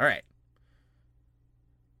 All right.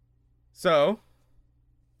 So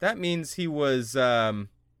that means he was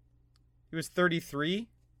 33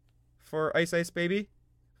 for Ice Ice Baby.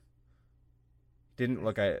 Didn't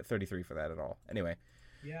look at 33 for that at all. Anyway.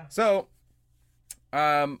 Yeah. So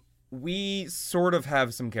we sort of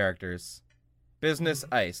have some characters. Business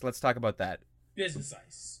Ice. Let's talk about that. Business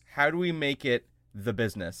Ice. How do we make it the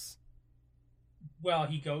business? Well,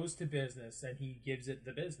 he goes to business and he gives it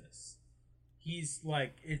the business. He's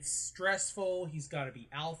like, it's stressful. He's got to be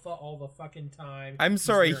alpha all the fucking time. I'm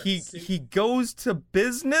sorry. He goes to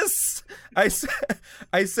business? I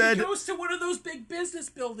said he goes to one of those big business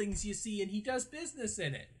buildings you see, and he does business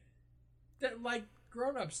in it. That like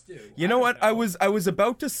grown-ups do. You know what? I was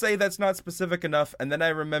about to say that's not specific enough, and then I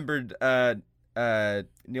remembered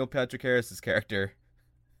Neil Patrick Harris's character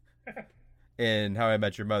in How I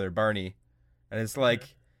Met Your Mother, Barney. And it's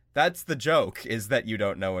like, that's the joke, is that you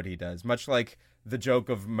don't know what he does. Much like the joke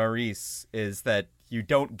of Maurice is that you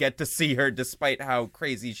don't get to see her despite how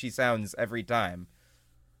crazy she sounds every time.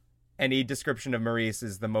 Any description of Maurice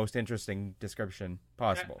is the most interesting description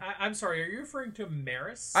possible. I'm sorry, are you referring to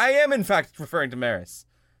Maris? I am, in fact, referring to Maris.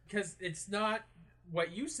 Because it's not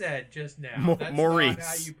what you said just now. That's Maurice. not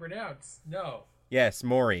how you pronounce. No. Yes,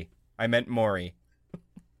 Maury. I meant Maury.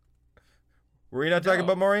 Were we not talking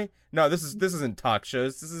about Maury? No, this isn't talk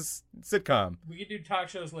shows. This is sitcom. We can do talk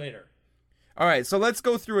shows later. All right, so let's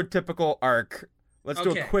go through a typical arc. Let's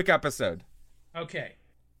do a quick episode. Okay.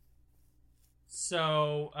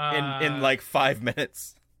 So in like 5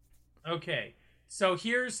 minutes. Okay. So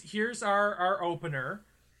here's our opener.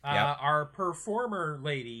 Our performer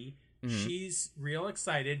lady, she's real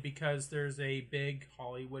excited because there's a big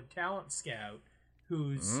Hollywood talent scout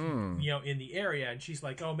who's in the area, and she's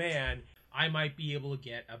like, "Oh man, I might be able to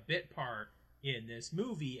get a bit part in this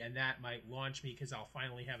movie, and that might launch me because I'll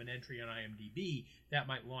finally have an entry on IMDb. That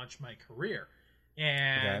might launch my career."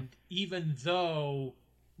 And even though,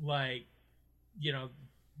 like,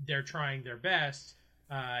 they're trying their best,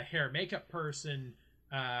 hair and makeup person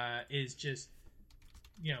is just,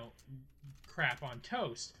 crap on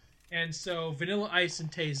toast. And so Vanilla Ice and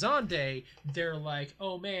Tay Zonde, they're like,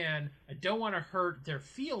 oh man, I don't want to hurt their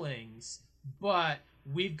feelings, but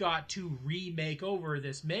we've got to remake over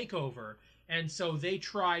this makeover. And so they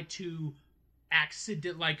try to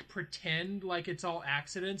accident, like pretend like it's all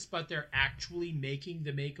accidents, but they're actually making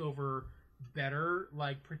the makeover better,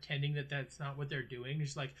 like pretending that that's not what they're doing.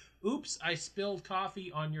 It's like, oops, I spilled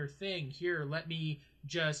coffee on your thing. Here, let me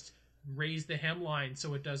just raise the hemline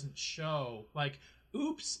so it doesn't show. Like,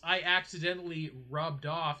 oops, I accidentally rubbed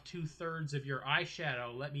off 2/3 of your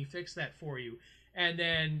eyeshadow. Let me fix that for you. And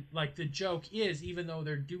then, like, the joke is, even though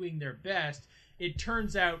they're doing their best, it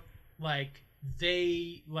turns out, like,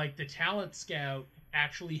 like, the talent scout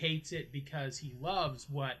actually hates it because he loves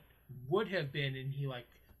what would have been, and he, like,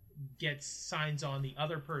 signs on the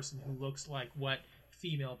other person who looks like what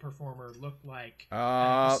female performer looked like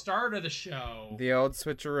at the start of the show. The old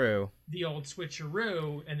switcheroo.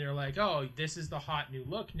 And they're like, oh, this is the hot new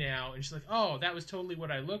look now. And she's like, oh, that was totally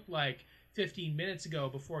what I looked like 15 minutes ago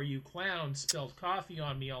before you clowns spilled coffee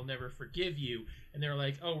on me. I'll never forgive you. And they're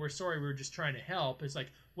like, oh, we're sorry, we were just trying to help. It's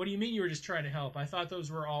like, what do you mean you were just trying to help? I thought those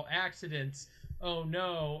were all accidents. Oh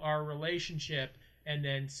no, our relationship. And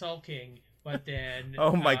then sulking, but then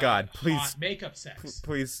oh my god, please, hot makeup sex.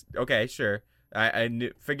 Please, okay, sure.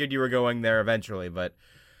 I figured you were going there eventually, but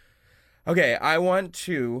okay, I want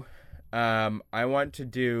to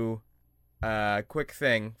do a quick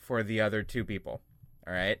thing for the other two people.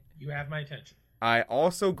 All right? You have my attention. I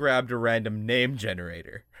also grabbed a random name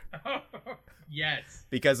generator. Yes.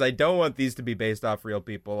 Because I don't want these to be based off real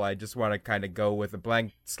people. I just want to kind of go with a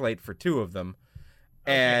blank slate for two of them.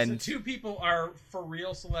 Okay, and so two people are for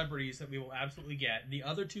real celebrities that we will absolutely get. The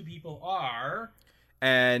other two people are...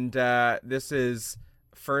 And this is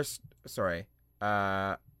first... Sorry.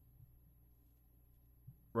 We're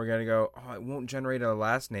going to go... Oh, it won't generate a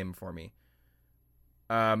last name for me.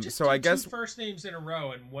 Just so do I guess... two first names in a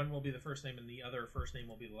row, and one will be the first name, and the other first name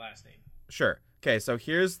will be the last name. Sure. Okay, so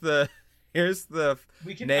here's the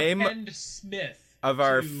we can name append Smith of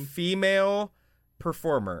our female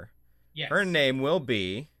performer. Yes. Her name will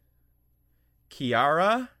be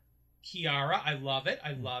Kiara. I love it.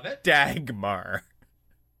 Dagmar.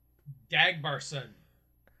 Dagmarson.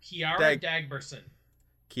 Kiara Dagmarson.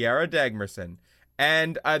 Kiara Dagmarson.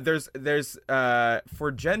 And there's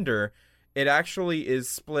for gender, it actually is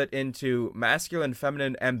split into masculine,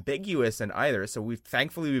 feminine, ambiguous, and either. So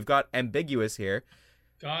thankfully we've got ambiguous here.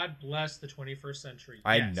 God bless the 21st century.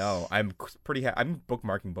 I know. I'm pretty. I'm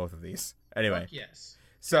bookmarking both of these. Anyway. Fuck yes.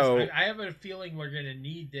 So I have a feeling we're gonna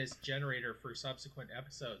need this generator for subsequent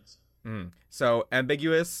episodes. So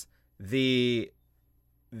ambiguous, the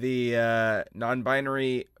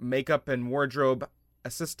non-binary makeup and wardrobe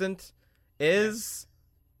assistant is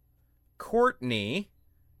Courtney.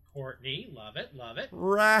 Love it.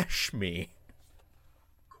 Rashmi.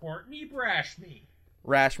 Courtney Brashmi.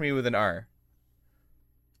 Rashmi with an R.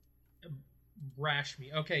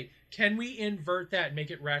 Rashmi. Okay, can we invert that and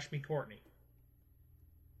make it Rashmi Courtney?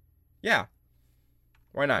 Yeah.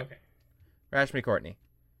 Why not? Okay. Rashmi Courtney.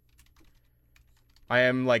 I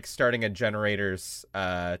am like starting a generators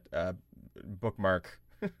bookmark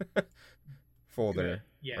folder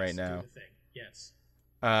right now. Do the thing. Yes.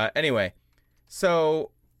 Anyway,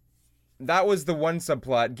 so that was the one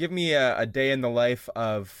subplot. Give me a day in the life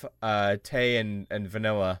of Tay and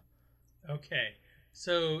Vanilla. Okay.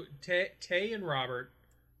 So Tay and Robert.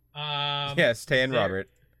 Yes, Tay and Robert.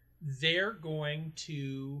 They're going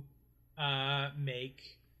to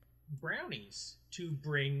make brownies to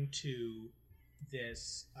bring to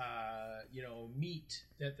this meet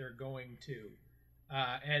that they're going to,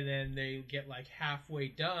 and then they get like halfway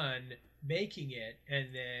done making it, and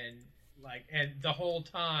then and the whole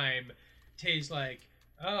time Tay's like,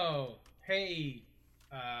 oh hey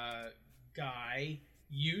guy,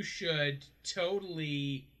 you should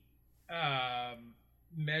totally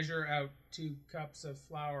measure out 2 cups of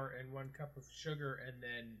flour and 1 cup of sugar and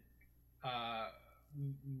then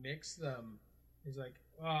mix them. He's like,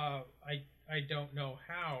 I don't know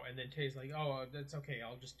how. And then Tay's like, oh, that's okay,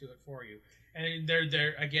 I'll just do it for you. And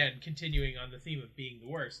they're again continuing on the theme of being the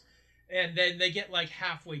worst. And then they get like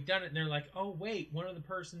halfway done it, and they're like, oh wait, one of the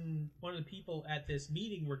people at this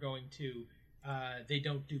meeting we're going to, they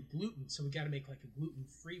don't do gluten, so we got to make like a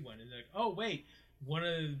gluten-free one. And they're like, oh wait, one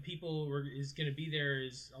of the people is going to be there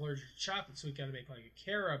is allergic to chocolate, so we got to make like a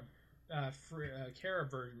carob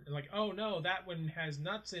version. And like, oh no, that one has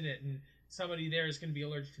nuts in it, and somebody there is going to be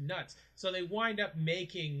allergic to nuts. So they wind up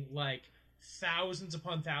making like thousands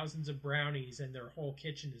upon thousands of brownies, and their whole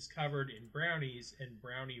kitchen is covered in brownies and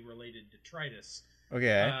brownie-related detritus.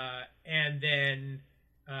 Okay. And then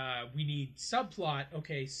we need subplot.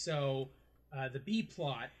 Okay, so the B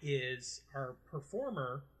plot is our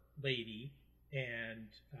performer lady and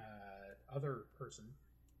other person.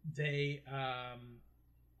 They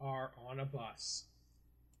are on a bus,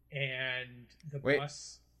 and the Wait.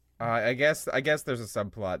 bus. I guess there's a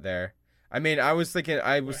subplot there. I mean, I was thinking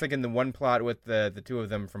the one plot with the two of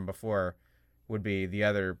them from before would be the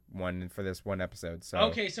other one for this one episode. So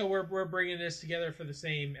Okay, so we're bringing this together for the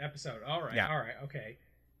same episode. All right, Yeah. all right,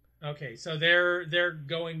 okay. So they're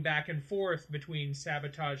going back and forth between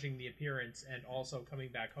sabotaging the appearance and also coming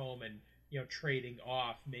back home and trading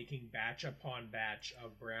off, making batch upon batch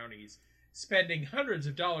of brownies, spending hundreds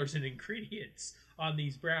of dollars in ingredients on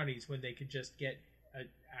these brownies when they could just get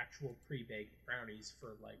actual pre-baked brownies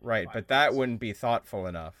for like right, $5. but that wouldn't be thoughtful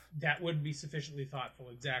enough. That wouldn't be sufficiently thoughtful,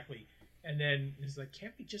 exactly. And then he's like,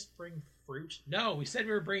 can't we just bring fruit? No, we said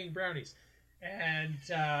we were bringing brownies. And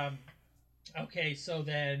okay, so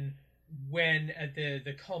then when at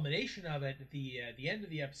the culmination of it, at the end of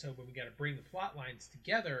the episode, when we got to bring the plot lines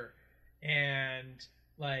together, and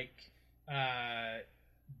like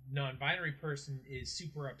non-binary person is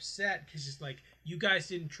super upset because it's like, you guys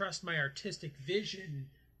didn't trust my artistic vision.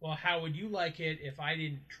 Well, how would you like it if I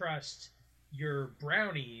didn't trust your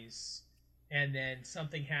brownies? And then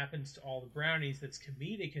something happens to all the brownies that's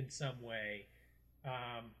comedic in some way.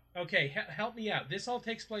 Okay, help me out. This all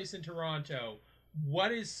takes place in Toronto.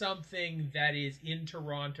 What is something that is in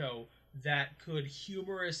Toronto that could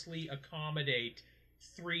humorously accommodate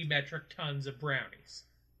 3 metric tons of brownies?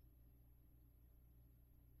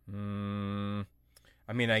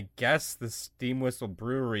 I mean, I guess the Steam Whistle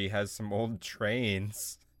Brewery has some old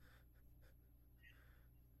trains.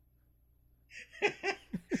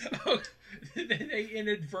 Oh, they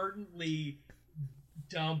inadvertently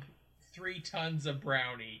dump 3 tons of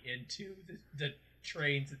brownie into the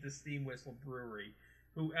trains at the Steam Whistle Brewery,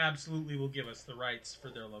 who absolutely will give us the rights for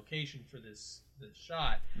their location for this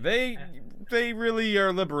shot. They really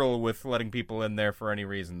are liberal with letting people in there for any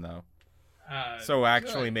reason, though. So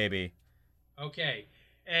actually, good. maybe. Okay,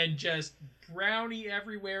 and just brownie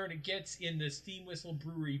everywhere, and it gets in the Steam Whistle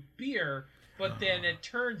Brewery beer, but then it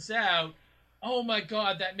turns out, oh my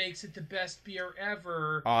god, that makes it the best beer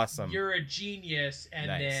ever. Awesome. You're a genius, and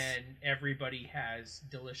Nice. then everybody has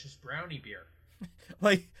delicious brownie beer.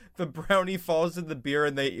 Like, the brownie falls in the beer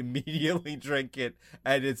and they immediately drink it,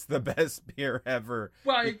 and it's the best beer ever.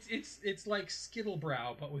 Well, it's like Skittle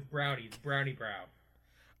Brow, but with brownie brow.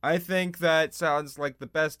 I think that sounds like the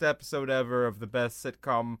best episode ever of the best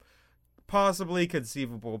sitcom possibly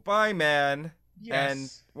conceivable by man. Yes.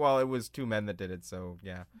 And, well, it was 2 men that did it, so,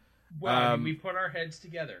 yeah. Well, I mean, we put our heads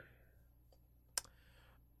together.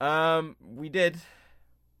 We did.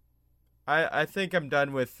 I think I'm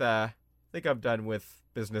done with,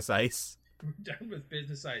 Business Ice. We're done with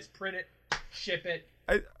Business Ice. Print it, ship it.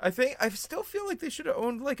 I still feel like they should have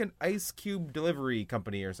owned, like, an ice cube delivery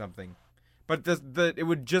company or something. But it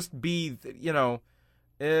would just be,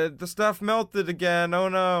 the stuff melted again. Oh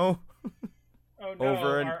no. Oh no.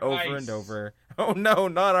 Over and over ice. and over. Oh no,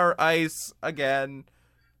 not our ice again.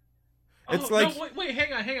 It's like, no, wait,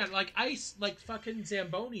 hang on. Like ice, like fucking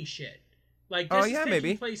Zamboni shit. Like Oh, this yeah, is taking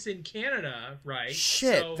maybe. place in Canada, right?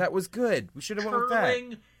 shit, So that was good. We should have went with that.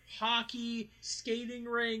 curling, hockey, skating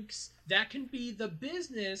rinks. That can be the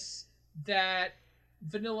business that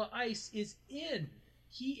Vanilla Ice is in.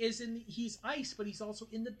 He's ice, but he's also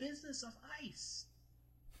in the business of ice.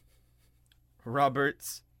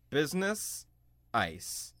 Robert's Business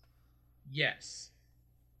Ice. Yes.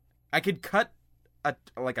 I could cut a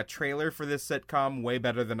trailer for this sitcom way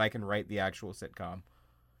better than I can write the actual sitcom.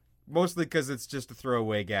 Mostly because it's just a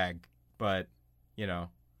throwaway gag. But,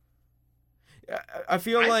 I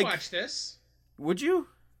feel I'd like... watch this Would you?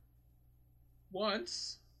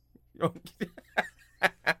 once.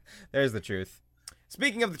 There's the truth.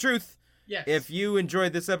 Speaking of the truth, Yes. if you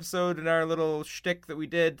enjoyed this episode and our little shtick that we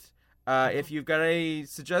did, if you've got any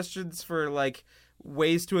suggestions for, like,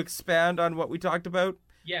 ways to expand on what we talked about,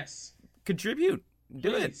 Yes. contribute.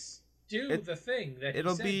 Do it. Please do the thing that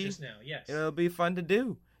it'll you said be- just now. Yes. It'll be fun to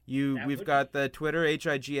do. That We've would got the Twitter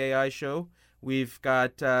HIGAI show. We've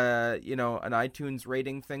got an iTunes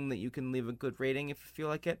rating thing that you can leave a good rating if you feel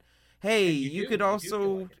like it. Hey, And you do. could You do also,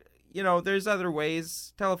 feel like it. there's other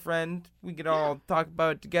ways. Tell a friend. We could all talk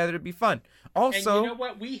about it together. It'd be fun. Also, And you know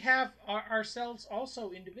what? We have ourselves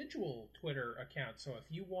also individual Twitter accounts. So if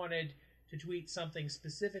you wanted to tweet something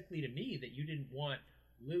specifically to me that you didn't want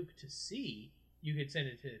Luke to see, you could send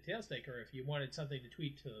it to the Tailstake. Or if you wanted something to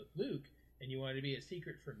tweet to Luke and you wanted to be a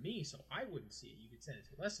secret from me so I wouldn't see it, you could send it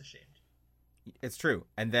to Less Ashamed. it's true.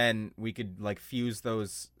 And then we could fuse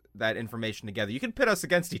that information together. You could pit us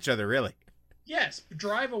against each other, really. Yes,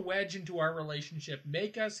 drive a wedge into our relationship,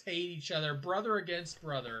 make us hate each other, brother against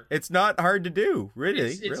brother. It's not hard to do, really.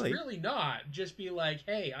 It's really not. Just be like,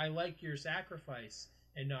 hey, I like your sacrifice,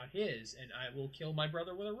 and not his, and I will kill my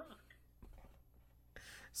brother with a rock.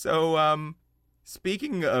 So,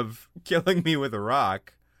 speaking of killing me with a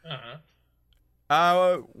rock,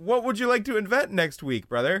 what would you like to invent next week,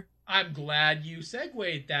 brother? I'm glad you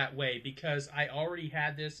segued that way, because I already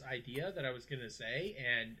had this idea that I was going to say,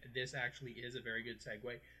 and this actually is a very good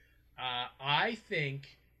segue. I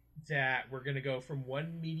think that we're going to go from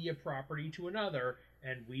one media property to another,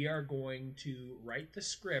 and we are going to write the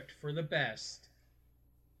script for the best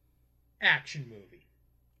action movie.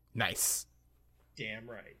 Nice. Damn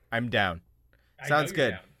right. I'm down. Sounds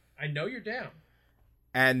good. Down. I know you're down.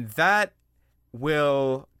 And that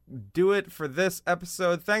will do it for this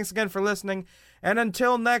episode. Thanks again for listening. And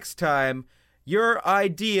until next time, your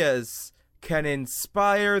ideas can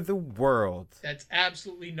inspire the world. That's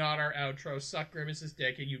absolutely not our outro. Suck Grimace's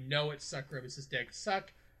dick, and you know it's Suck Grimace's dick.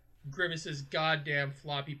 Suck Grimace's goddamn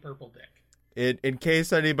floppy purple dick. In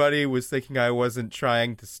case anybody was thinking I wasn't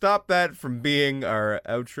trying to stop that from being our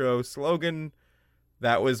outro slogan,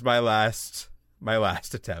 that was my last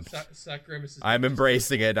attempt. Suck Grimace's dick. I'm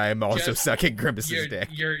embracing it. I am also sucking Grimace's dick.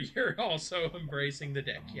 You're also embracing the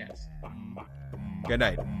dick, yes. Good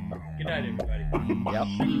night. Good night, everybody. Yep.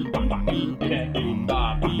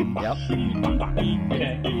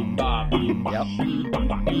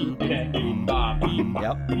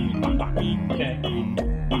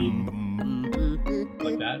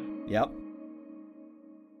 Like that? Yep.